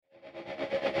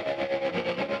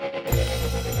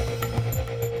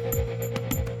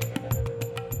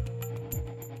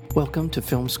Welcome to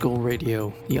Film School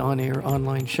Radio, the on-air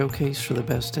online showcase for the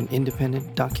best in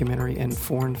independent documentary and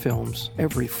foreign films,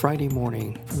 every Friday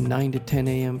morning from 9 to 10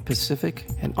 a.m. Pacific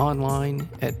and online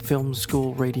at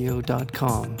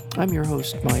filmschoolradio.com. I'm your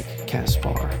host, Mike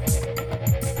Kaspar.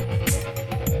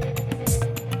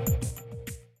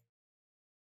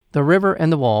 The River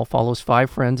and the Wall follows five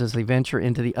friends as they venture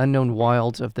into the unknown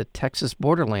wilds of the Texas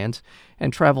borderlands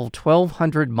and travel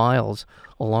 1,200 miles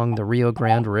along the Rio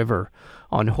Grande River.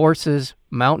 On horses,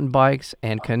 mountain bikes,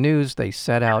 and canoes, they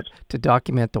set out to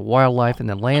document the wildlife and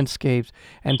the landscapes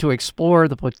and to explore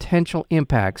the potential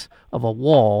impacts of a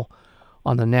wall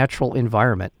on the natural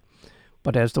environment.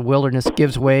 But as the wilderness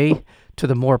gives way to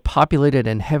the more populated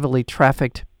and heavily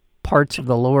trafficked parts of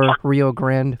the lower Rio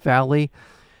Grande Valley,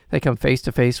 they come face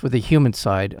to face with the human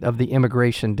side of the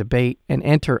immigration debate and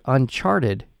enter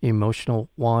uncharted emotional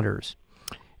waters.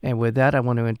 And with that, I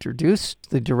want to introduce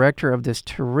the director of this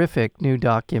terrific new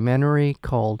documentary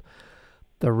called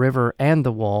The River and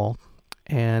the Wall,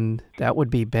 and that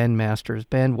would be Ben Masters.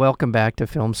 Ben, welcome back to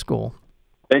Film School.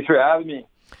 Thanks for having me.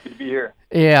 Good to be here.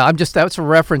 Yeah, that's a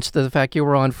reference to the fact you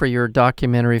were on for your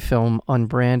documentary film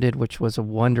Unbranded, which was a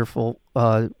wonderful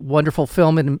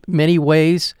film in many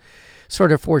ways.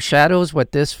 Sort of foreshadows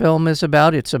what this film is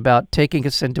about. It's about taking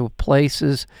us into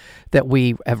places that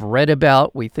we have read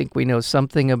about, we think we know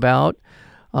something about,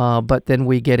 but then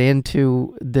we get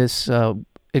into this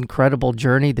incredible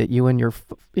journey that you and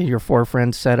your four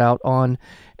friends set out on,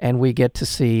 and we get to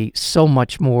see so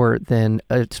much more than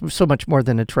a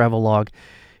travel log.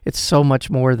 It's so much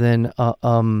more than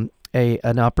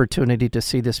an opportunity to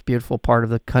see this beautiful part of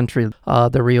the country,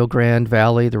 the Rio Grande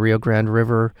Valley, the Rio Grande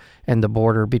River, and the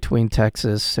border between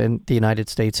Texas and the United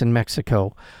States and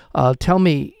Mexico. Tell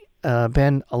me,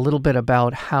 Ben, a little bit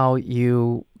about how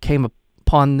you came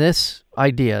upon this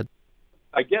idea.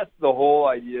 I guess the whole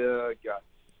idea got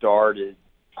started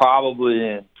probably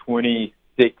in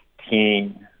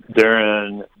 2016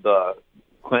 during the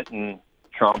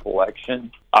Clinton-Trump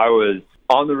election. I was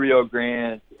on the Rio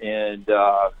Grande, and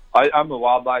I'm a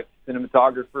wildlife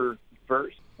cinematographer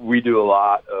first. We do a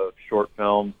lot of short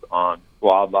films on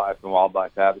wildlife and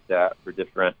wildlife habitat for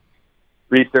different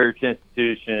research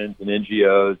institutions and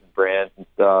NGOs and brands and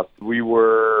stuff. We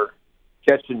were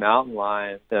catching mountain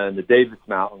lions in the Davis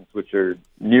Mountains, which are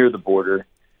near the border,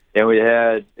 and we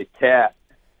had a cat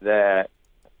that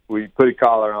we put a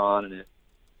collar on, and it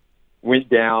went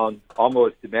down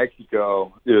almost to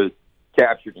Mexico. It was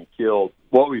captured and killed.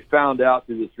 What we found out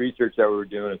through this research that we were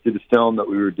doing and through the film that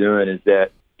we were doing is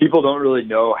that people don't really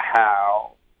know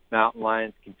how mountain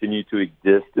lions continue to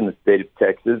exist in the state of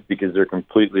Texas because they're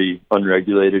completely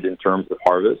unregulated in terms of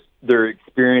harvest. They're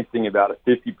experiencing about a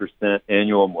 50%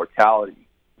 annual mortality.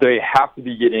 They have to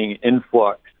be getting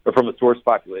influx from a source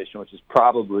population, which is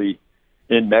probably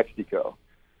in Mexico.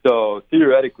 So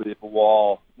theoretically, if a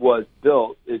wall was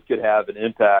built, it could have an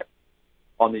impact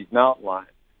on these mountain lions.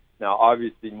 Now,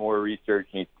 obviously, more research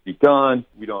needs to be done.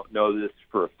 We don't know this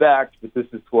for a fact, but this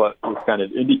is what was kind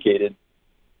of indicated.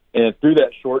 And through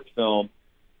that short film,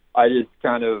 I just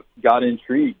kind of got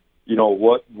intrigued.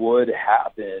 What would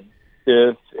happen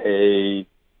if a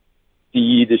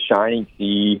the Shining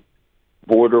Sea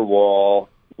border wall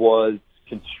was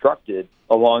constructed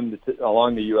along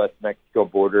the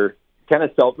U.S.-Mexico border? Kind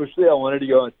of selfishly, I wanted to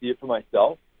go and see it for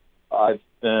myself. I've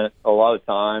spent a lot of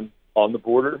time on the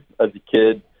border as a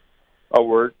kid. I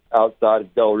worked outside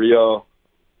of Del Rio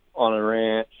on a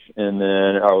ranch, and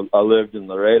then I lived in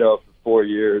Laredo for 4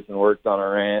 years and worked on a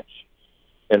ranch.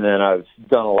 And then I've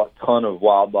done a ton of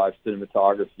wildlife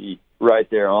cinematography right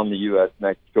there on the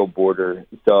U.S.-Mexico border.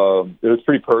 So it was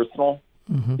pretty personal,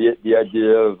 the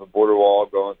idea of a border wall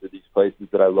going through these places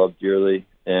that I love dearly.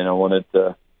 And I wanted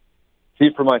to see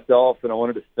it for myself, and I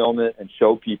wanted to film it and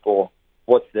show people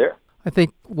what's there. I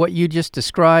think what you just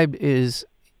described is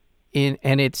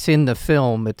and it's in the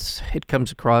film, it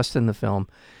comes across in the film,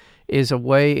 is a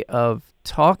way of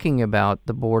talking about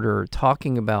the border,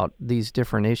 talking about these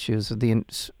different issues,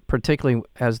 particularly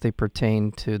as they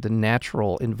pertain to the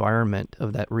natural environment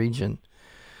of that region,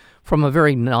 from a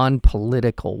very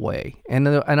non-political way. And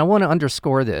I want to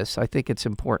underscore this. I think it's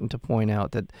important to point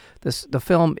out that the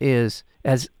film is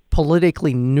as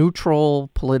politically neutral,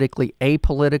 politically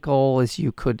apolitical as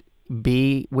you could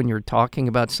be when you're talking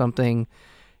about something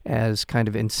as kind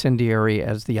of incendiary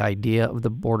as the idea of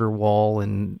the border wall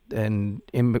and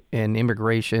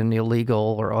immigration,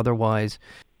 illegal or otherwise.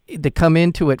 To come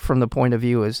into it from the point of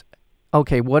view is,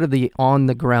 okay, what are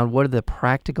the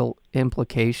practical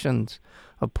implications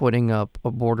of putting up a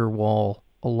border wall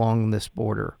along this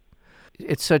border?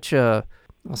 It's such a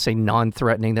I'll say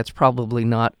non-threatening. That's probably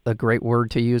not a great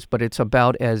word to use, but it's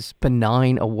about as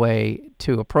benign a way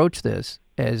to approach this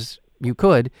as you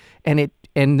could, and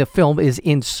the film is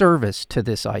in service to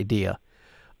this idea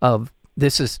of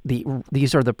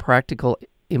these are the practical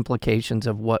implications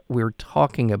of what we're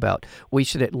talking about. We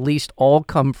should at least all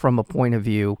come from a point of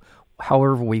view,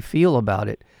 however we feel about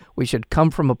it. We should come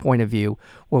from a point of view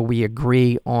where we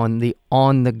agree on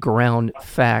the ground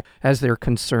fact as they're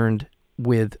concerned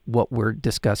with what we're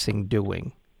discussing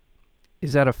doing.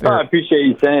 Is that a fair? I appreciate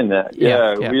you saying that.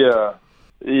 Yeah.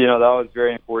 We, that was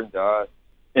very important to us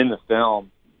in the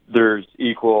film. There's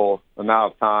equal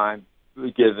amount of time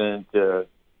given to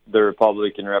the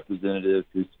Republican representative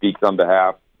who speaks on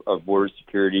behalf of border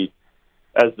security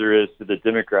as there is to the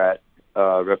Democrat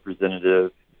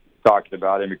representative talking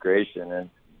about immigration. And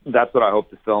that's what I hope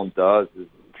the film does, is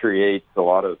creates a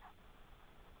lot of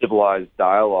civilized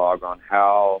dialogue on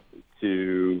how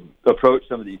to approach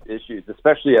some of these issues,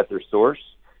 especially at their source.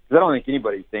 Because I don't think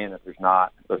anybody's saying that there's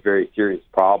not a very serious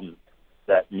problem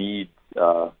that needs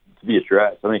to be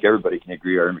addressed. I think everybody can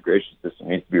agree our immigration system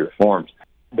needs to be reformed.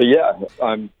 But yeah,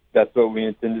 that's what we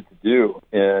intended to do.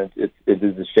 And it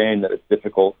is a shame that it's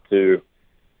difficult to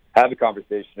have a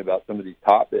conversation about some of these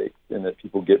topics and that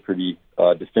people get pretty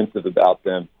defensive about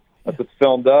them. That's what the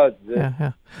film does.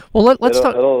 Yeah. Well, let's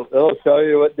talk. It'll show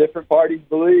you what different parties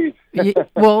believe.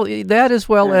 Well, that as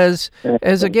well as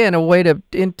again a way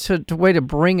to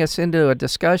bring us into a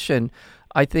discussion,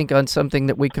 I think, on something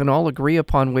that we can all agree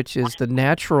upon, which is the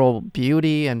natural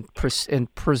beauty and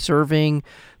preserving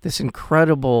this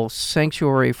incredible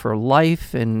sanctuary for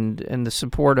life and the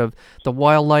support of the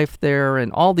wildlife there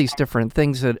and all these different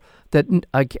things that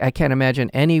I can't imagine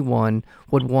anyone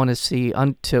would want to see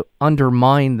to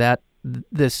undermine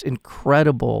this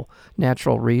incredible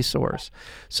natural resource.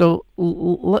 So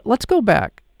let's go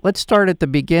back. Let's start at the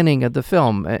beginning of the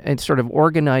film and sort of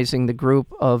organizing the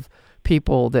group of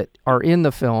people that are in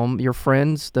the film, your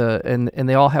friends, and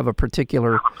they all have a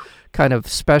particular kind of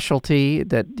specialty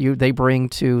that they bring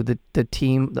to the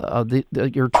team,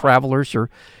 your travelers,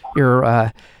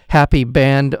 your happy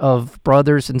band of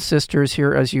brothers and sisters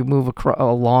here as you move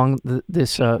along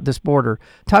this border.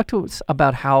 Talk to us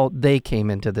about how they came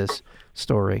into this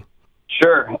story.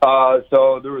 Sure.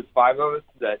 So there was 5 of us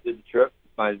that did the trip,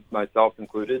 myself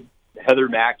included. Heather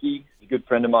Mackey, a good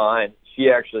friend of mine, she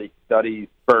actually studies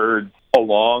birds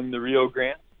along the Rio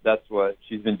Grande. That's what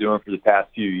she's been doing for the past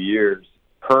few years.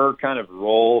 Her kind of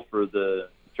role for the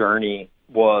journey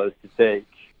was to take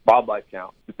wildlife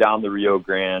counts down the Rio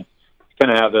Grande,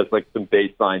 kind of have as like some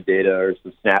baseline data or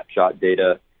some snapshot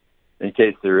data in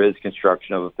case there is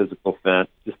construction of a physical fence,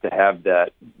 just to have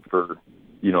that for,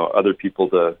 other people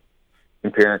to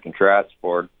compare and contrast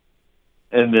for.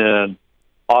 And then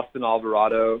Austin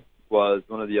Alvarado was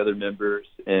one of the other members,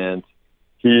 and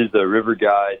he's a river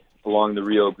guide along the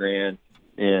Rio Grande.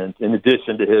 And in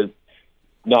addition to his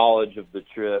knowledge of the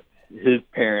trip, his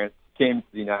parents came to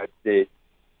the United States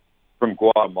from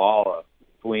Guatemala,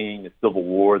 fleeing the civil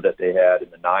war that they had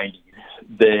in the 90s.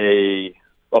 They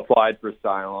applied for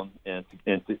asylum and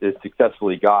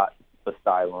successfully got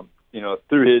asylum.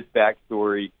 Through his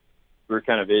backstory, we were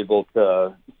kind of able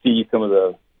to see some of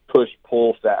the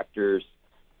push-pull factors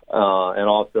and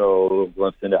also a little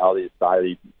glimpse into how the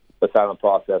asylum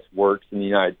process works in the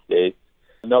United States.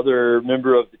 Another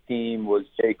member of the team was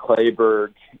Jay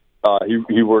Clayberg.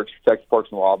 He works for Texas Parks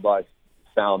and Wildlife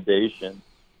Foundation,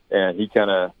 and he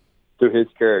kind of, through his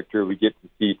character, we get to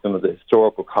see some of the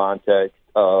historical context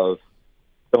of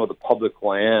some of the public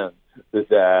lands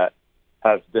that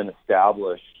have been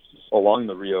established along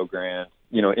the Rio Grande.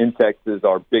 In Texas,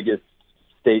 our biggest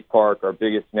state park, our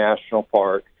biggest national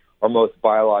park, our most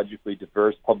biologically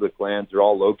diverse public lands are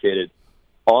all located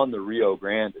on the Rio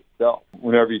Grande itself.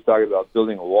 Whenever you talk about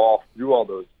building a wall through all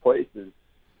those places,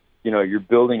 you're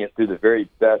building it through the very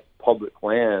best public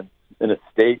land in a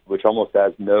state which almost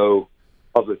has no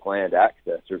public land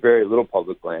access or very little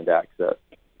public land access.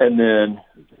 And then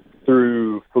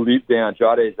through Felipe de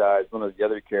Andrade's eyes, one of the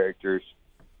other characters,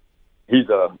 he's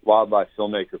a wildlife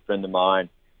filmmaker friend of mine,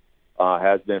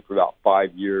 has been for about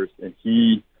 5 years, and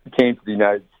he came to the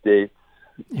United States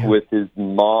with his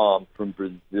mom from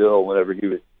Brazil whenever he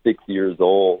was 6 years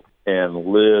old and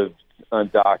lived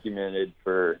undocumented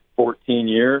for 14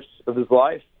 years of his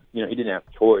life. He didn't have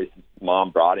a choice. His mom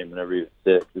brought him whenever he was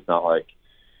 6. It's not like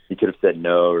he could have said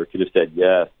no or could have said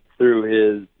yes.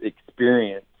 Through his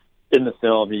experience in the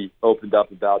film, he opened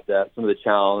up about that, some of the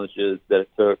challenges that it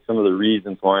took, some of the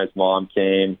reasons why his mom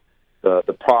came,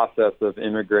 the process of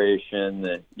immigration,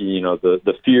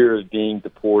 the fear of being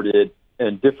deported,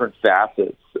 and different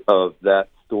facets of that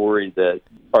story that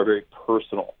are very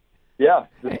personal. Yeah,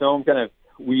 the film kind of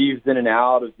weaves in and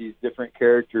out of these different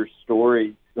characters'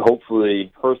 stories,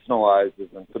 hopefully personalizes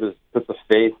and puts a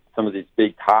face to some of these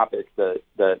big topics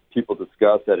that people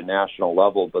discuss at a national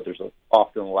level, but there's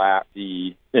often lack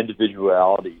the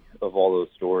individuality of all those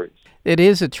stories. It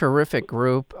is a terrific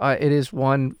group. It is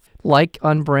one like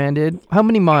Unbranded. How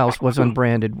many miles was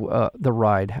Unbranded, the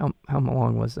ride? How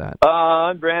long was that?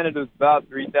 Unbranded was about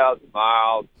 3,000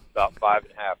 miles, about 5.5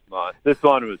 months. This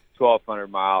one was 1,200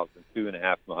 miles in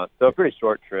 2.5 months, so a pretty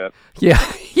short trip.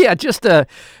 Yeah, just a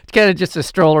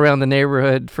stroll around the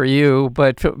neighborhood for you,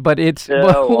 but it's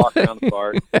walk around the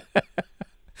park.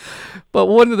 But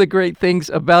one of the great things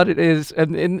about it is,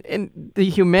 and the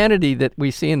humanity that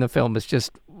we see in the film is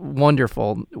just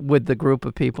wonderful with the group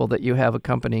of people that you have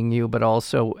accompanying you, but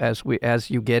also as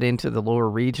you get into the lower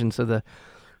regions of the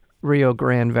Rio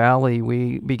Grande Valley,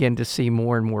 we begin to see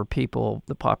more and more people,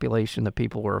 the population, the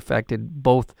people were affected,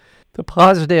 both the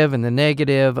positive and the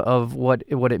negative of what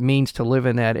it means to live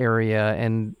in that area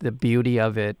and the beauty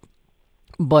of it.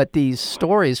 But these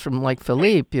stories from like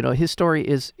Philippe, his story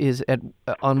is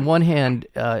on one hand,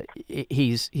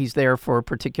 he's there for a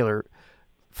particular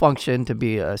function to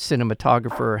be a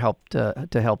cinematographer,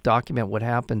 to help document what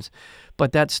happens.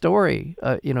 But that story,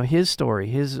 his story,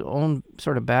 his own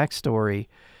sort of backstory,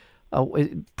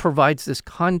 it provides this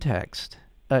context,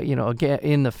 again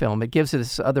in the film. It gives it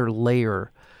this other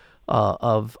layer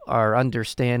of our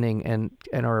understanding and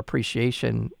our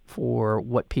appreciation for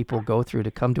what people go through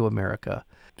to come to America.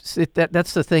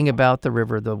 That's the thing about The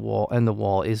River, the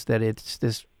Wall, is that it's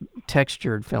this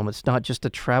textured film. It's not just a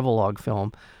travelogue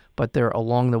film, but they're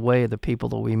along the way the people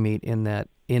that we meet in that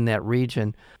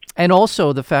region. And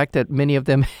also the fact that many of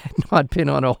them had not been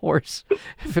on a horse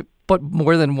but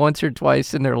more than once or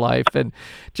twice in their life, and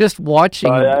just watching.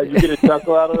 Oh yeah, you get a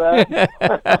chuckle out of that.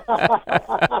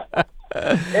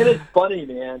 And it's funny,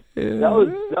 man. Yeah. That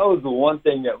was the one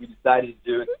thing that we decided to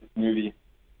do with this movie.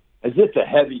 It's just a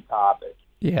heavy topic.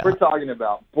 Yeah. We're talking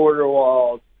about border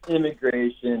walls,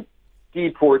 immigration,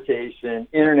 deportation,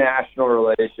 international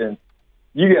relations.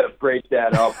 You got to break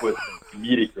that up with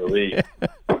comedic relief,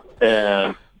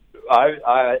 and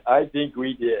I think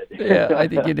we did. Yeah, I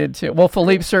think you did too. Well,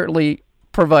 Philippe certainly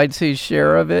provides his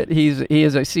share of it.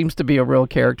 He seems to be a real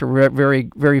character, very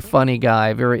very funny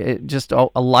guy, very just a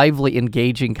lively,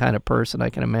 engaging kind of person. I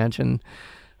can imagine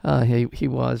he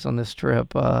was on this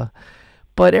trip.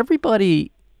 But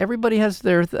everybody has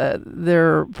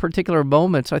their particular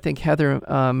moments. I think Heather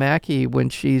Mackie, when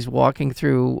she's walking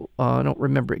through, I don't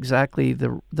remember exactly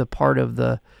the part of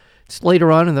it's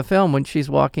later on in the film when she's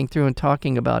walking through and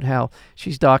talking about how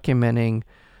she's documenting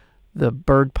the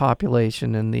bird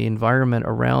population and the environment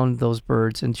around those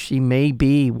birds, and she may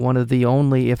be one of the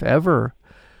only, if ever,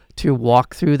 to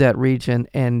walk through that region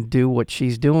and do what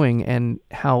she's doing, and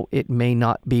how it may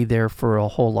not be there for a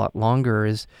whole lot longer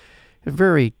is a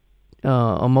very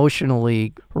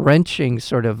emotionally wrenching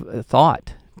sort of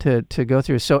thought to go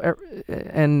through. So,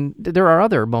 and there are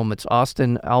other moments.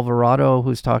 Austin Alvarado,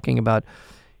 who's talking about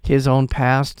his own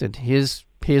past and his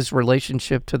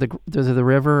relationship to the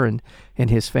river and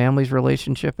his family's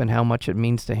relationship and how much it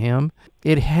means to him.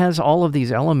 It has all of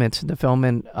these elements in the film,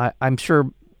 and I'm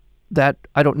sure that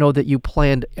I don't know that you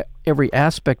planned every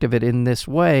aspect of it in this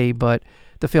way, but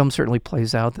the film certainly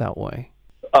plays out that way.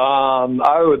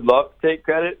 I would love to take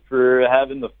credit for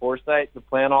having the foresight to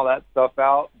plan all that stuff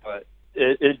out, but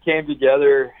it came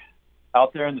together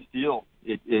out there in the field.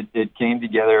 It came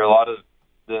together. A lot of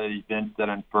the events that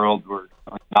unfurled were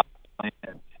not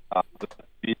planned,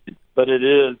 but it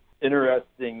is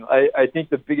interesting. I think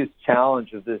the biggest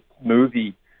challenge of this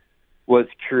movie was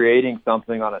creating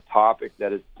something on a topic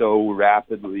that is so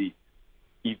rapidly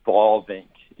evolving.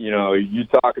 You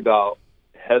talk about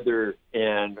Heather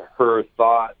and her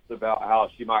thoughts about how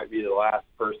she might be the last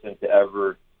person to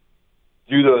ever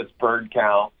do those bird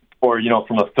counts, or,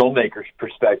 from a filmmaker's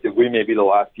perspective, we may be the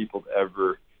last people to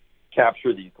ever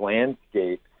capture these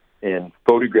landscapes and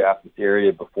photograph this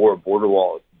area before a border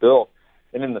wall is built.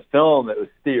 And in the film, it was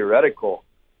theoretical,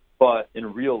 but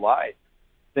in real life,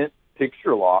 since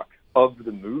picture lock of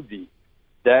the movie,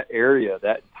 that area,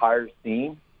 that entire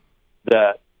scene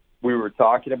that we were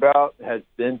talking about has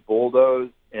been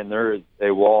bulldozed, and there is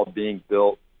a wall being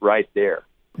built right there.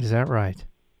 Is that right?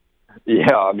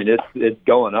 Yeah, I mean it's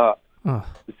going up. Oh.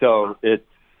 So it's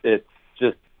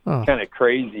just kind of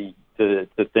crazy to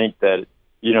think that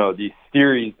these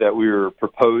theories that we were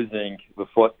proposing with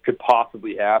what could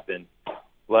possibly happen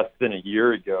less than a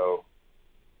year ago,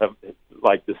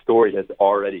 like the story has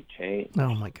already changed.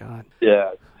 Oh my God!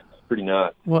 Yeah, pretty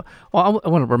nuts. Well, I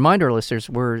want to remind our listeners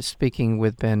we're speaking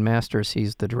with Ben Masters.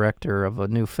 He's the director of a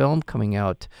new film coming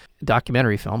out,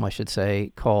 documentary film, I should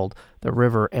say, called The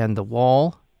River and the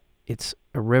Wall. It's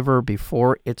a river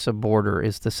before it's a border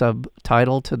is the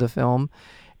subtitle to the film.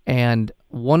 And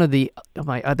one of the,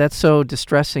 that's so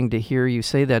distressing to hear you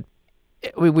say that.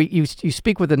 You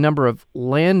speak with a number of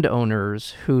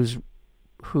landowners whose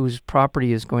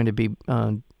property is going to be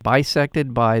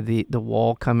bisected by the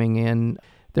wall coming in.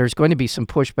 There's going to be some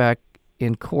pushback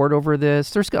in court over this.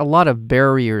 There's a lot of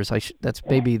barriers. That's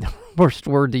maybe the worst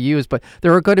word to use, but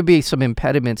there are going to be some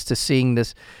impediments to seeing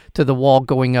this, to the wall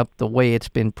going up the way it's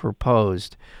been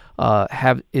proposed.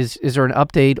 Is there an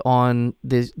update on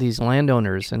these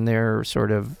landowners and their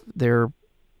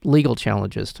legal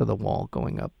challenges to the wall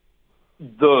going up?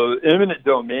 The eminent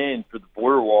domain for the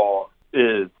border wall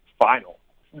is final.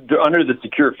 Under the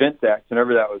Secure Fence Act,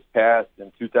 whenever that was passed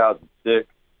in 2006,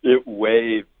 it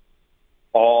waived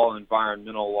all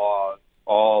environmental laws,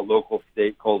 all local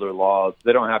stakeholder laws.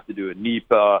 They don't have to do a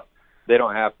NEPA. They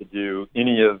don't have to do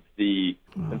any of the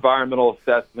environmental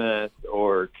assessments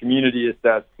or community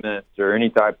assessments or any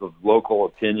type of local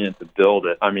opinion to build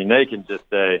it. I mean, they can just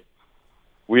say,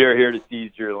 we are here to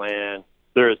seize your land.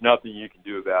 There is nothing you can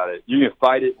do about it. You can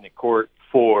fight it in the court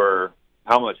for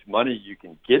how much money you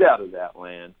can get out of that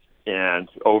land and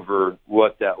over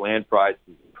what that land price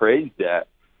is appraised at.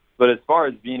 But as far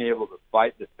as being able to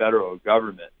fight the federal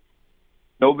government,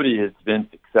 nobody has been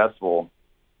successful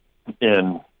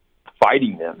in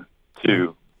fighting them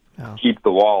to keep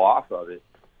the wall off of it.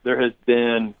 There has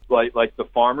been, like the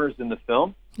farmers in the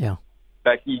film,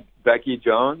 Becky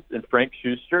Jones and Frank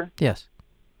Schuster. Yes.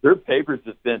 Their papers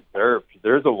have been served.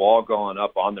 There's a wall going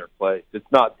up on their place.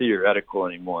 It's not theoretical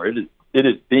anymore. It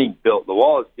is being built. The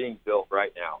wall is being built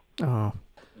right now. Oh.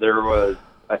 There was,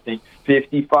 I think,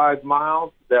 55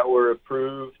 miles that were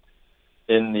approved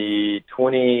in the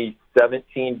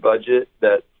 2017 budget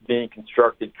that's being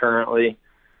constructed currently.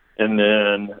 And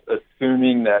then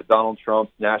assuming that Donald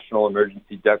Trump's national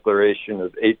emergency declaration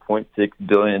of $8.6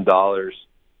 billion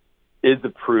is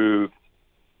approved,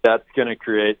 that's going to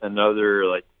create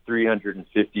another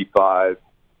 355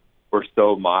 or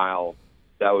so miles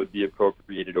that would be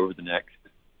appropriated over the next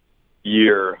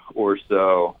year or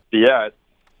so. But yeah,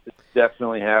 it's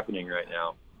definitely happening right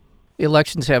now.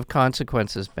 Elections have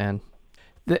consequences, Ben.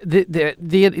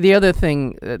 The other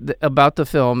thing about the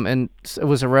film, and it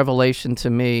was a revelation to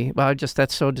me,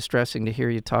 that's so distressing to hear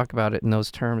you talk about it in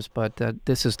those terms, but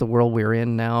this is the world we're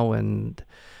in now.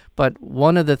 But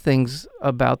one of the things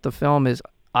about the film is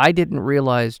I didn't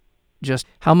realize just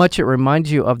how much it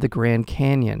reminds you of the Grand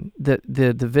Canyon.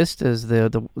 The vistas,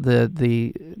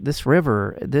 this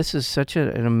river. This is such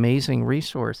an amazing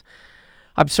resource.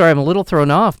 I'm sorry, I'm a little thrown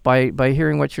off by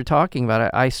hearing what you're talking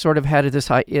about. I sort of had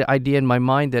this idea in my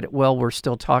mind that, we're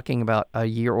still talking about a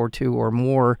year or two or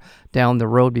more down the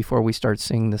road before we start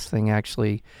seeing this thing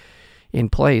actually in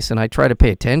place. And I try to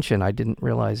pay attention. I didn't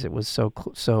realize it was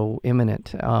so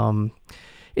imminent.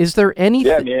 Is there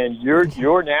anything? Yeah, man,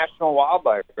 your national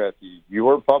wildlife refuge,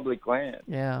 your public land.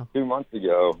 Yeah. 2 months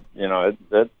ago,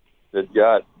 it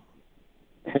got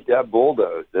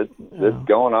bulldozed. It's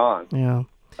going on. Yeah.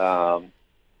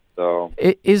 So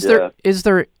is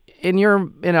there in your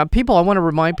people? I want to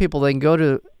remind people they can go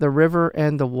to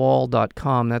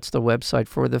theriverandthewall.com. That's the website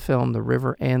for the film,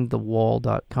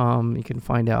 theriverandthewall.com. You can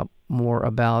find out more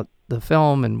about the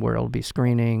film and where it'll be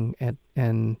screening,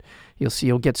 and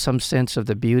you'll get some sense of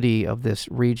the beauty of this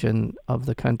region of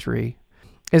the country.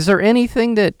 Is there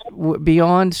anything that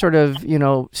beyond sort of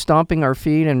stomping our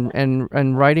feet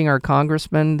and writing our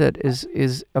congressman that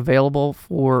is available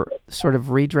for sort of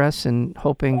redress and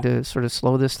hoping to sort of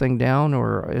slow this thing down,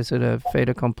 or is it a fait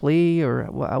accompli, or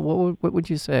what would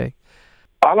you say?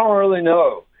 I don't really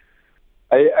know.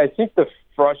 I think the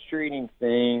frustrating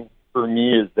thing for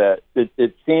me is that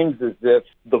it seems as if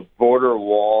the border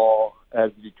wall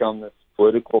has become this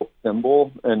political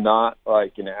symbol and not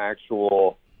like an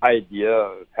actual idea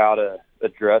of how to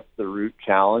address the root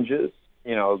challenges.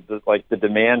 The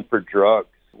demand for drugs,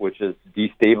 which is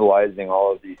destabilizing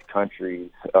all of these countries.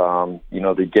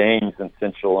 The gangs in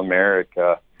Central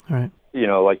America. Right.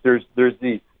 There's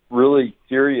these really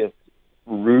serious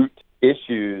root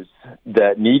issues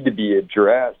that need to be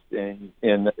addressed, and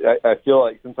I feel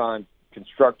like sometimes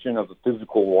construction of a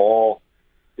physical wall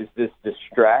is this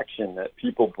distraction that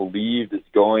people believe is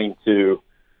going to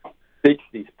fix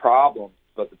these problems.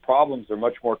 But the problems are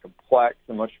much more complex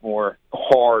and much more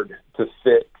hard to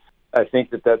fix. I think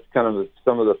that's kind of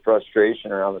some of the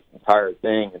frustration around this entire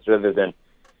thing. Is rather than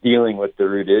dealing with the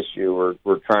root issue,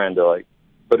 we're trying to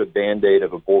put a Band-Aid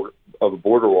of a of a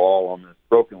border wall on this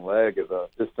broken leg of a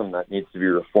system that needs to be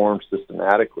reformed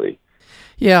systematically.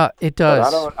 Yeah, it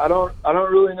does. But I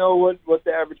don't really know what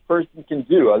the average person can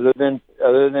do other than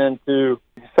to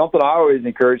something I always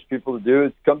encourage people to do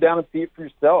is come down and see it for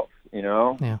yourself. You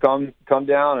know, Yeah. come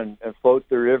down and float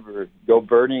the river, go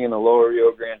birding in the lower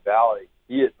Rio Grande Valley,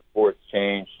 see it before it's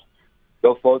changed.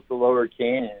 Go float the lower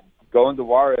canyon, go into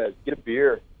Juarez, get a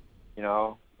beer, you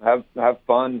know, have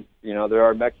fun. You know, there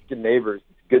are Mexican neighbors.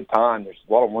 It's a good time. There's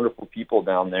a lot of wonderful people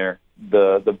down there.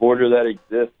 The border that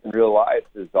exists in real life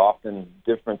is often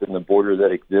different than the border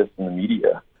that exists in the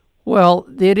media. Well,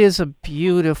 it is a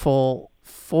beautiful,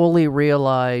 fully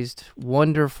realized,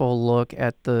 wonderful look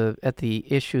at the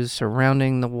issues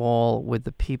surrounding the wall, with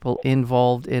the people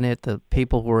involved in it, the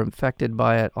people who are infected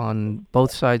by it on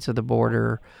both sides of the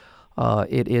border.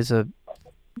 It is a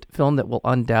film that will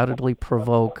undoubtedly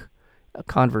provoke a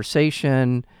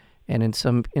conversation, and in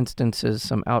some instances,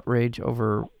 some outrage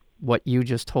over what you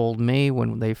just told me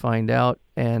when they find out,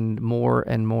 and more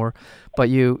and more. But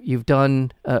you've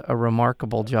done a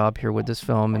remarkable job here with this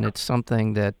film, and it's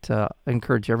something that I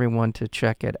encourage everyone to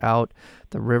check it out.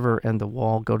 The River and the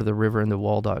Wall. Go to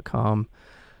theriverandthewall.com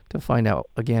to find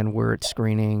out again where it's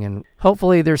screening, and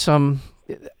hopefully there's some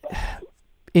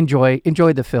enjoy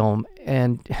the film,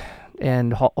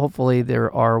 and hopefully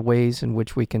there are ways in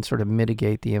which we can sort of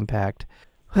mitigate the impact.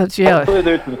 Hopefully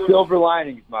there's some silver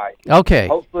linings, Mike. Okay.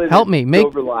 Hopefully help me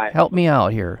help me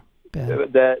out here, Ben.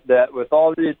 That with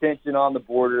all the attention on the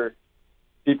border,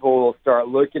 people will start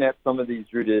looking at some of these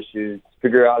root issues,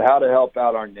 figure out how to help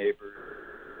out our neighbors.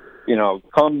 You know,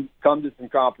 come to some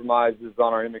compromises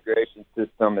on our immigration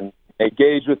system, and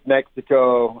engage with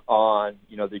Mexico on,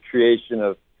 you know, the creation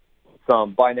of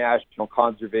some binational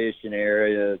conservation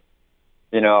areas.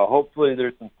 You know, hopefully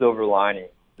there's some silver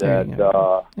linings that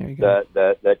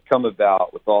come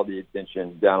about with all the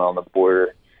attention down on the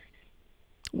border.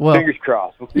 Well, fingers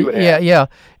crossed. We'll see what happens. Yeah.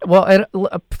 Well, and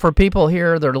for people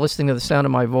here that are listening to the sound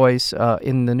of my voice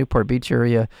in the Newport Beach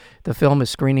area, the film is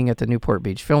screening at the Newport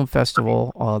Beach Film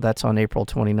Festival. That's on April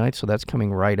 29th, so that's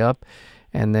coming right up.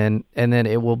 And then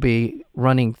it will be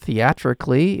running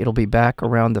theatrically. It'll be back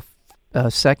around the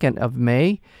 2nd of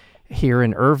May here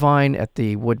in Irvine at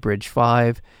the Woodbridge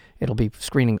 5. It'll be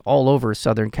screening all over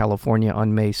Southern California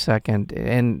on May 2nd,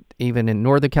 and even in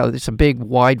Northern California. It's a big,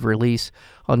 wide release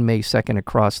on May 2nd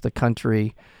across the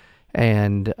country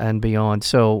and beyond.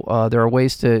 So there are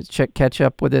ways to catch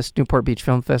up with this Newport Beach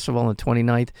Film Festival on the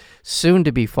 29th, soon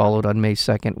to be followed on May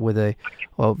 2nd with a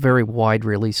very wide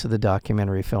release of the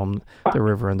documentary film, The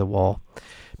River and the Wall.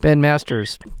 Ben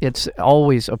Masters, it's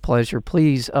always a pleasure.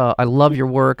 Please, I love your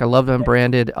work. I love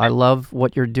Unbranded. I love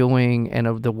what you're doing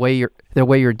and the way you're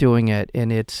doing it.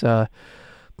 And it's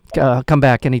come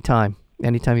back anytime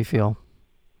you feel.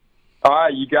 All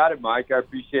right, you got it, Mike. I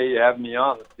appreciate you having me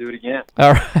on. Let's do it again.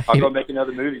 All right, I'll go make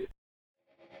another movie.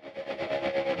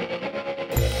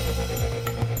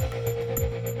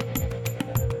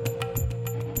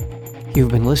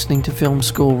 You've been listening to Film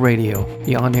School Radio,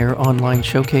 the on-air online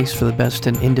showcase for the best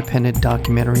in independent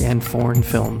documentary and foreign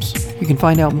films. You can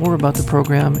find out more about the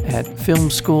program at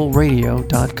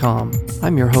filmschoolradio.com.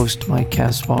 I'm your host, Mike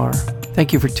Kaspar.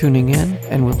 Thank you for tuning in,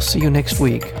 and we'll see you next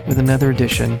week with another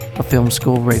edition of Film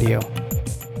School Radio.